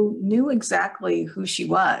who knew exactly who she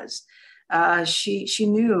was. She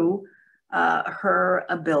knew her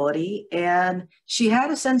ability, and she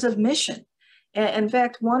had a sense of mission. In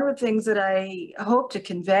fact, one of the things that I hope to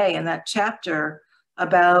convey in that chapter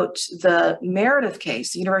about the Meredith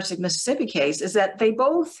case, the University of Mississippi case, is that they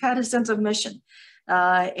both had a sense of mission.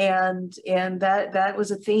 And that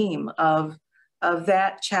was a theme of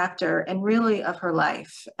that chapter, and really of her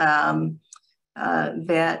life,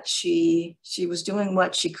 that she was doing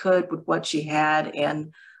what she could with what she had,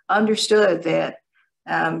 and understood that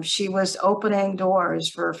she was opening doors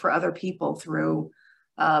for other people through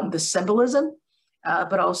the symbolism,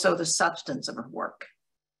 but also the substance of her work.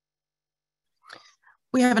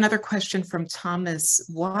 We have another question from Thomas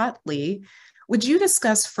Watley. Would you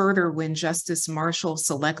discuss further when Justice Marshall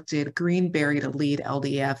selected Greenberry to lead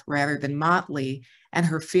LDF rather than Motley, and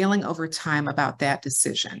her feeling over time about that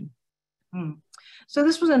decision? So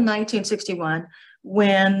this was in 1961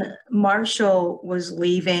 when Marshall was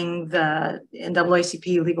leaving the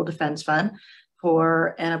NAACP Legal Defense Fund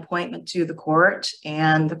for an appointment to the court,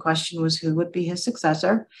 and the question was who would be his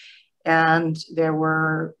successor. And there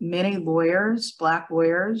were many lawyers, Black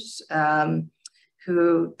lawyers,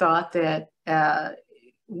 who thought that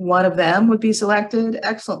one of them would be selected,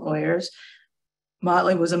 excellent lawyers.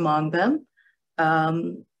 Motley was among them.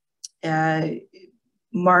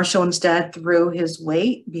 Marshall instead threw his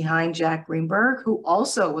weight behind Jack Greenberg, who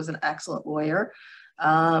also was an excellent lawyer,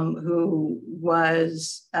 who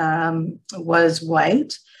was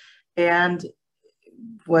white and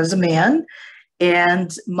was a man.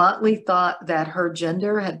 And Motley thought that her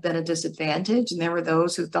gender had been a disadvantage, and there were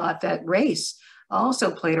those who thought that race also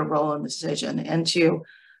played a role in the decision. And to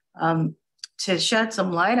shed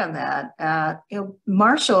some light on that,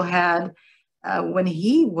 Marshall had, when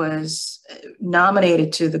he was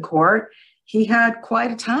nominated to the court, he had quite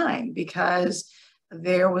a time, because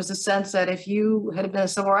there was a sense that if you had been a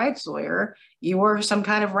civil rights lawyer, you were some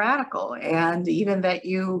kind of radical, and even that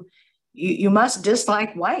you must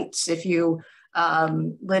dislike whites if you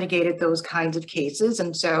litigated those kinds of cases.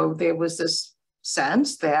 And so there was this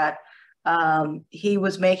sense that he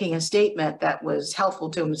was making a statement that was helpful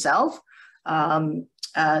to himself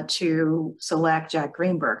to select Jack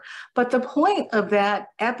Greenberg. But the point of that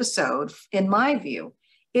episode, in my view,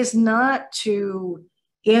 is not to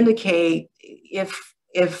indicate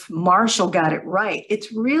if Marshall got it right.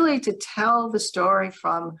 It's really to tell the story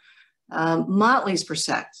from Motley's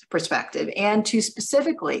perspective, and to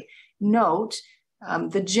specifically note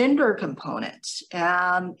the gender component.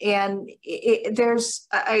 I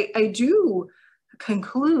do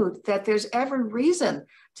conclude that there's every reason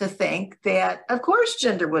to think that, of course,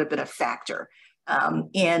 gender would have been a factor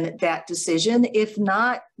in that decision, if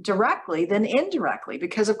not directly, then indirectly,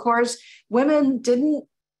 because, of course, women didn't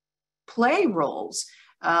play roles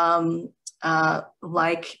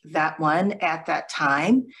like that one at that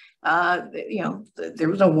time. There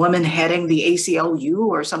was a woman heading the ACLU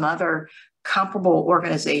or some other comparable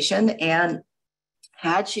organization, and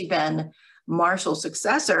had she been Marshall's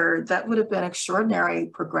successor, that would have been an extraordinary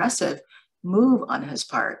progressive move on his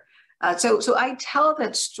part. So I tell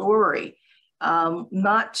that story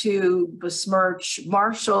not to besmirch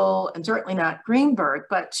Marshall, and certainly not Greenberg,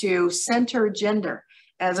 but to center gender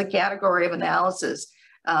as a category of analysis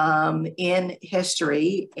in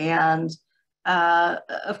history. And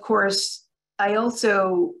of course, I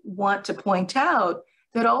also want to point out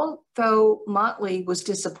that although Motley was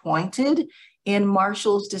disappointed in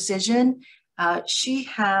Marshall's decision, she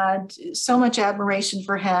had so much admiration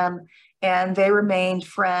for him, and they remained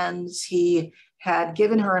friends. He had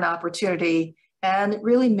given her an opportunity, and it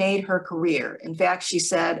really made her career. In fact, she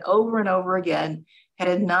said over and over again, had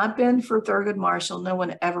it not been for Thurgood Marshall, no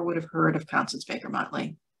one ever would have heard of Constance Baker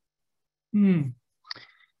Motley.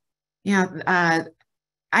 Yeah,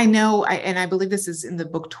 I know, and I believe this is in the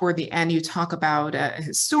book toward the end, you talk about a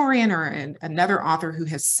historian or another author who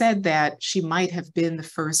has said that she might have been the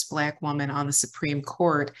first Black woman on the Supreme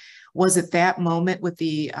Court. Was it that moment with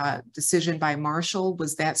the decision by Marshall?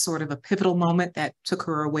 Was that sort of a pivotal moment that took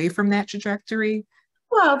her away from that trajectory?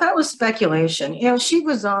 Well, that was speculation. You know, she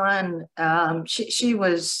was on, she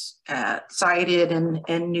was cited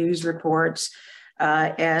in news reports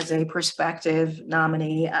as a prospective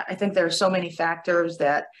nominee. I think there are so many factors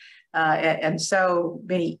that, and so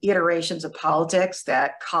many iterations of politics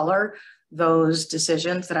that color those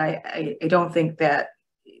decisions that I don't think that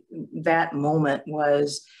that moment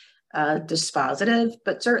was dispositive,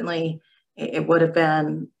 but certainly it would have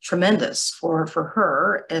been tremendous for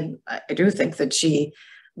her. And I do think that she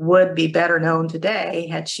would be better known today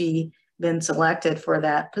had she been selected for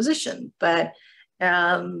that position. But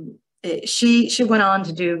she went on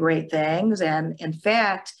to do great things. And in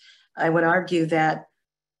fact, I would argue that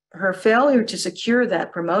her failure to secure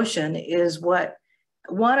that promotion is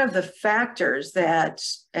one of the factors that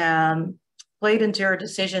played into her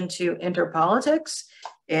decision to enter politics.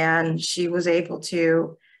 And she was able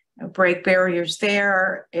to break barriers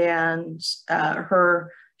there. And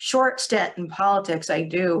her short stint in politics, I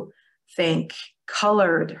do think,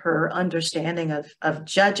 colored her understanding of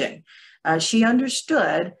judging. She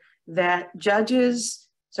understood that judges,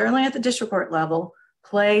 certainly at the district court level,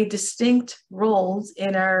 play distinct roles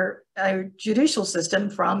in our judicial system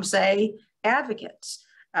from, say, advocates.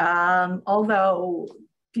 Although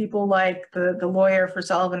people like the lawyer for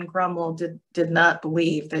Sullivan and Cromwell did not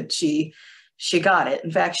believe that she got it.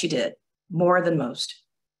 In fact, she did, more than most.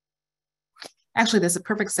 Actually, that's a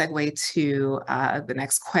perfect segue to the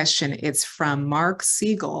next question. It's from Mark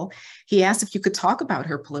Siegel. He asked if you could talk about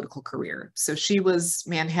her political career. So she was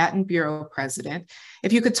Manhattan Bureau President.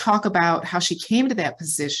 If you could talk about how she came to that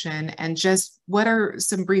position and just what are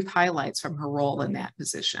some brief highlights from her role in that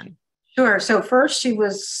position? Sure. So first she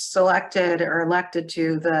was selected or elected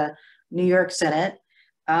to the New York Senate,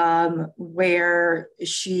 where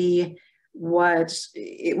it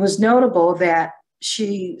was notable that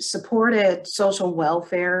she supported social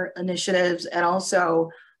welfare initiatives and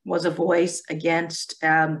also was a voice against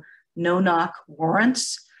no-knock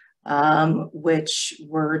warrants, which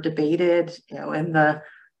were debated, in the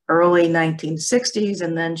early 1960s.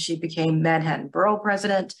 And then she became Manhattan Borough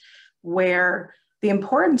President, where the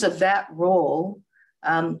importance of that role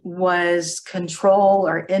was control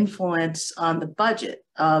or influence on the budget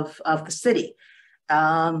of the city,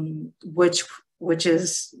 which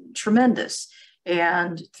is tremendous.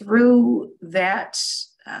 And through that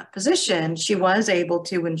position, she was able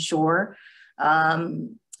to ensure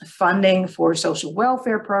funding for social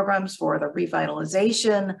welfare programs, for the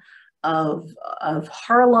revitalization of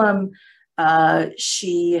Harlem.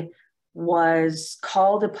 She was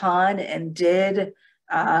called upon and did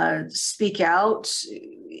speak out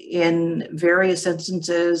in various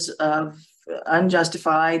instances of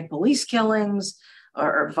unjustified police killings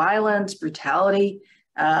or violence, brutality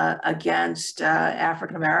against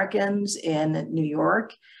African Americans in New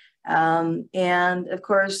York. And of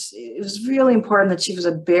course, it was really important that she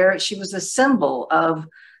was a symbol of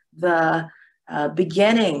the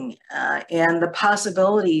beginning and the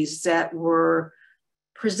possibilities that were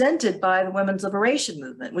presented by the women's liberation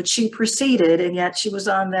movement, which she preceded, and yet she was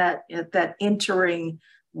on that entering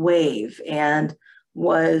wave and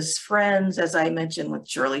was friends, as I mentioned, with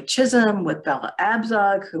Shirley Chisholm, with Bella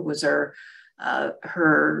Abzug, who was her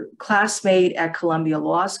classmate at Columbia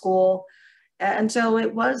Law School. And so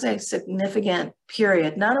it was a significant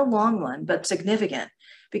period, not a long one, but significant,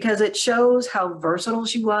 because it shows how versatile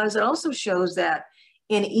she was. It also shows that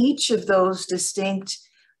in each of those distinct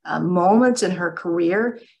moments in her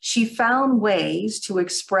career, she found ways to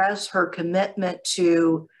express her commitment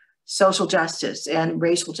to social justice and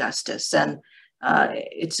racial justice. And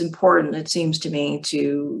it's important, it seems to me,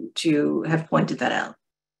 to have pointed that out.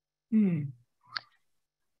 Hmm.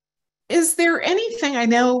 Is there anything, I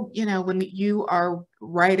know, when you are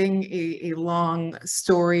writing a long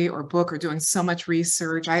story or book or doing so much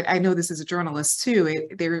research, I know this as a journalist too,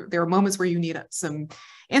 there are moments where you need some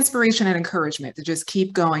inspiration and encouragement to just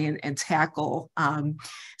keep going and tackle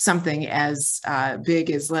something as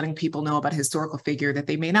big as letting people know about a historical figure that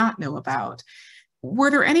they may not know about.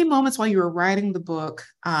 Were there any moments while you were writing the book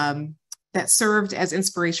that served as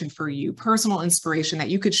inspiration for you, personal inspiration that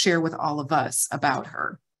you could share with all of us about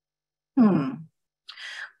her?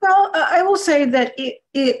 Well, I will say that it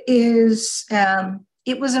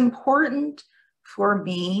was important for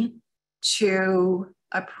me to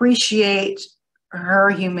appreciate her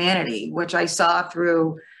humanity, which I saw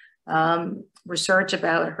through research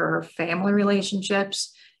about her family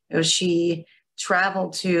relationships. She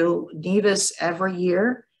traveled to Nevis every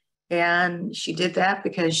year, and she did that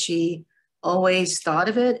because she always thought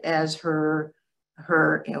of it as her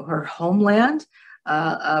homeland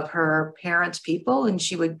of her parents' people, and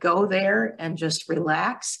she would go there and just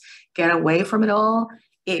relax, get away from it all.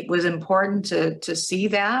 It was important to see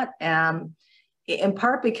that, in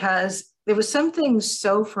part because there was something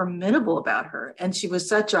so formidable about her, and she was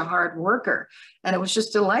such a hard worker, and it was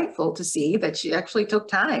just delightful to see that she actually took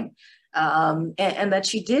time, and that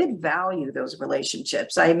she did value those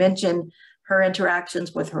relationships. I mentioned her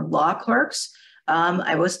interactions with her law clerks.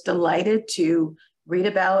 I was delighted to read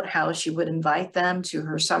about how she would invite them to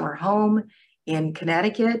her summer home in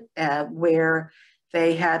Connecticut, where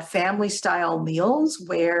they had family-style meals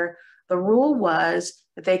where the rule was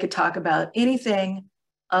that they could talk about anything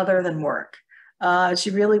other than work. She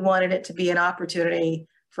really wanted it to be an opportunity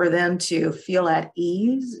for them to feel at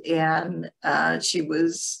ease, and she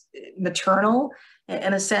was maternal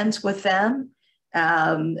in a sense with them.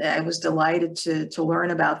 I was delighted to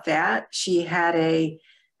learn about that. She had a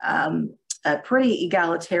pretty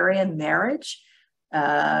egalitarian marriage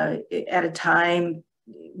at a time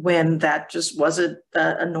when that just wasn't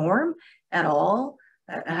a norm at all.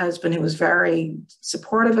 A husband who was very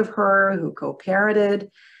supportive of her, who co-parented.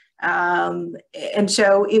 And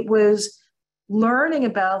so it was learning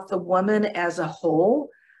about the woman as a whole,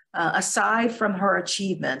 aside from her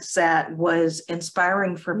achievements, that was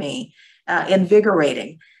inspiring for me,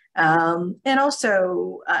 invigorating. And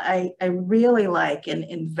also, I really like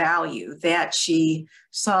and value that she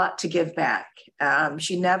sought to give back.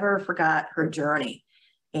 She never forgot her journey.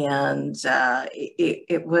 And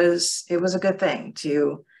it was a good thing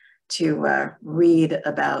to read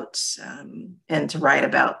about and to write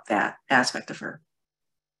about that aspect of her.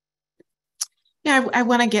 Yeah, I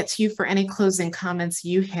want to get to you for any closing comments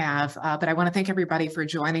you have, but I want to thank everybody for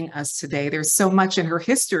joining us today. There's so much in her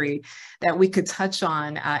history that we could touch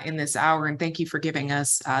on in this hour, and thank you for giving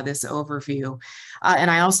us this overview. And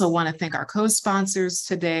I also want to thank our co-sponsors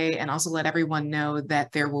today, and also let everyone know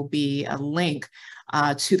that there will be a link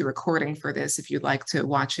to the recording for this if you'd like to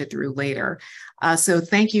watch it through later. So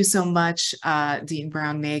thank you so much, Dean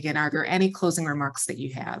Brown-Nagin. Are there any closing remarks that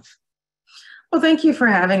you have? Well, thank you for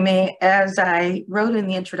having me. As I wrote in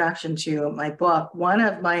the introduction to my book, one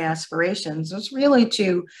of my aspirations was really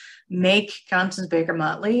to make Constance Baker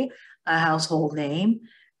Motley a household name,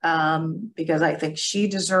 because I think she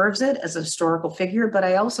deserves it as a historical figure, but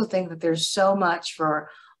I also think that there's so much for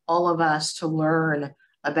all of us to learn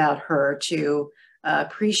about her, to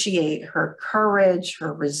appreciate her courage,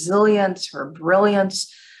 her resilience, her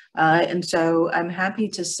brilliance. And so I'm happy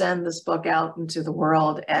to send this book out into the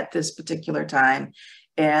world at this particular time,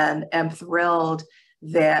 and am thrilled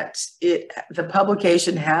that the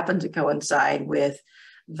publication happened to coincide with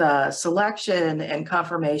the selection and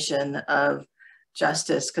confirmation of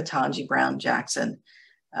Justice Ketanji Brown Jackson.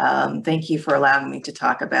 Thank you for allowing me to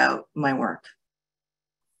talk about my work.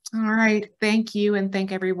 All right, thank you, and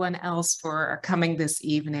thank everyone else for coming this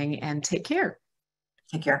evening, and take care.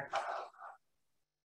 Take care.